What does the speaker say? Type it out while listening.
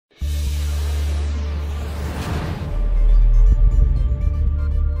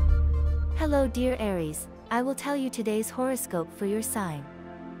Hello dear Aries, I will tell you today's horoscope for your sign.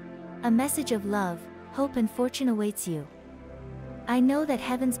 A message of love, hope and fortune awaits you. I know that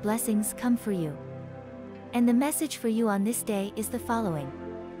heaven's blessings come for you. And the message for you on this day is the following.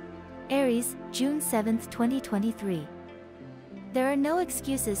 Aries, June 7th, 2023. There are no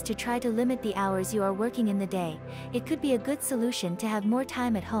excuses to try to limit the hours you are working in the day. It could be a good solution to have more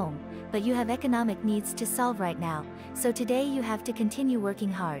time at home, but you have economic needs to solve right now, so today you have to continue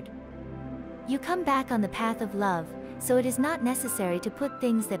working hard. You come back on the path of love, so it is not necessary to put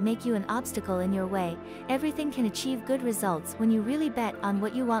things that make you an obstacle in your way. Everything can achieve good results when you really bet on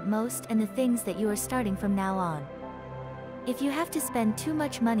what you want most and the things that you are starting from now on. If you have to spend too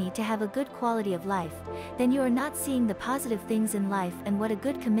much money to have a good quality of life, then you are not seeing the positive things in life and what a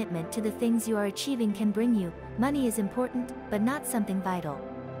good commitment to the things you are achieving can bring you. Money is important, but not something vital.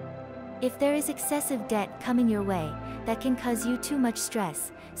 If there is excessive debt coming your way, that can cause you too much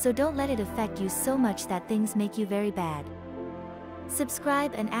stress, so don't let it affect you so much that things make you very bad.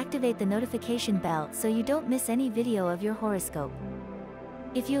 Subscribe and activate the notification bell so you don't miss any video of your horoscope.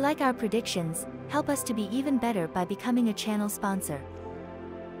 If you like our predictions, help us to be even better by becoming a channel sponsor.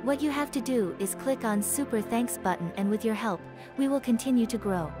 What you have to do is click on Super Thanks button, and with your help, we will continue to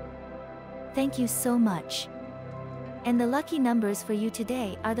grow. Thank you so much. And the lucky numbers for you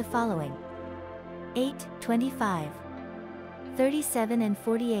today are the following: 8, 25, 37 and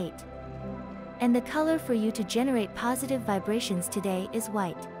 48. And the color for you to generate positive vibrations today is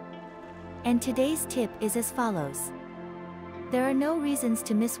white. And today's tip is as follows. There are no reasons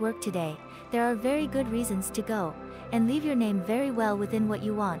to miss work today, there are very good reasons to go, and leave your name very well within what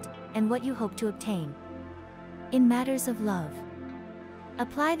you want, and what you hope to obtain. In matters of love,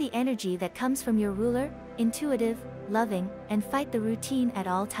 apply the energy that comes from your ruler, intuitive, loving, and fight the routine at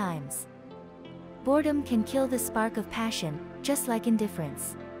all times. Boredom can kill the spark of passion, just like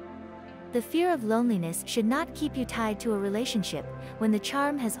indifference. The fear of loneliness should not keep you tied to a relationship when the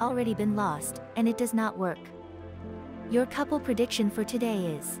charm has already been lost, and it does not work. Your couple prediction for today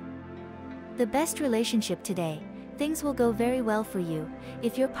is the best relationship today. Things will go very well for you,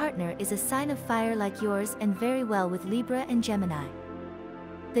 if your partner is a sign of fire like yours, and very well with Libra and Gemini.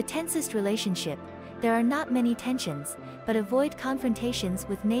 The tensest relationship. There are not many tensions, but avoid confrontations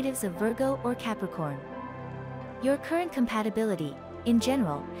with natives of Virgo or Capricorn. Your current compatibility. In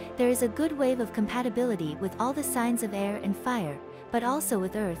general, there is a good wave of compatibility with all the signs of air and fire, but also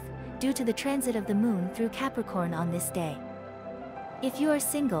with Earth, due to the transit of the Moon through Capricorn on this day. If you are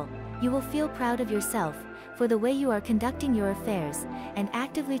single, you will feel proud of yourself for the way you are conducting your affairs and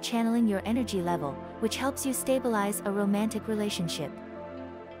actively channeling your energy level, which helps you stabilize a romantic relationship.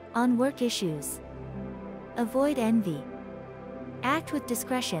 On work issues, avoid envy. Act with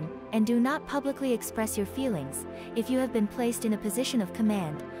discretion, and do not publicly express your feelings if you have been placed in a position of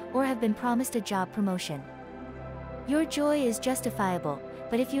command or have been promised a job promotion. Your joy is justifiable,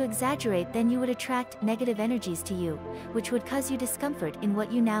 but if you exaggerate, then you would attract negative energies to you, which would cause you discomfort in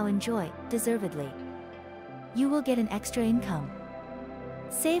what you now enjoy, deservedly. You will get an extra income.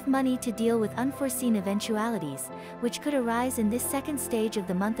 Save money to deal with unforeseen eventualities, which could arise in this second stage of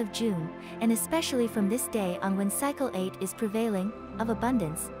the month of June, and especially from this day on when cycle 8 is prevailing, of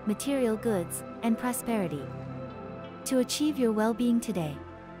abundance, material goods, and prosperity. To achieve your well-being today.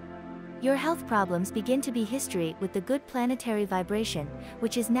 Your health problems begin to be history with the good planetary vibration,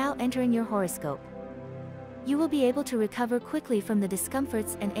 which is now entering your horoscope. You will be able to recover quickly from the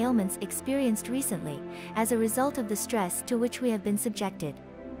discomforts and ailments experienced recently, as a result of the stress to which we have been subjected.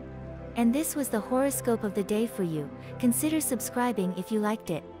 And this was the horoscope of the day for you. Consider subscribing if you liked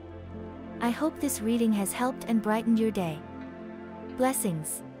it. I hope this reading has helped and brightened your day.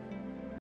 Blessings.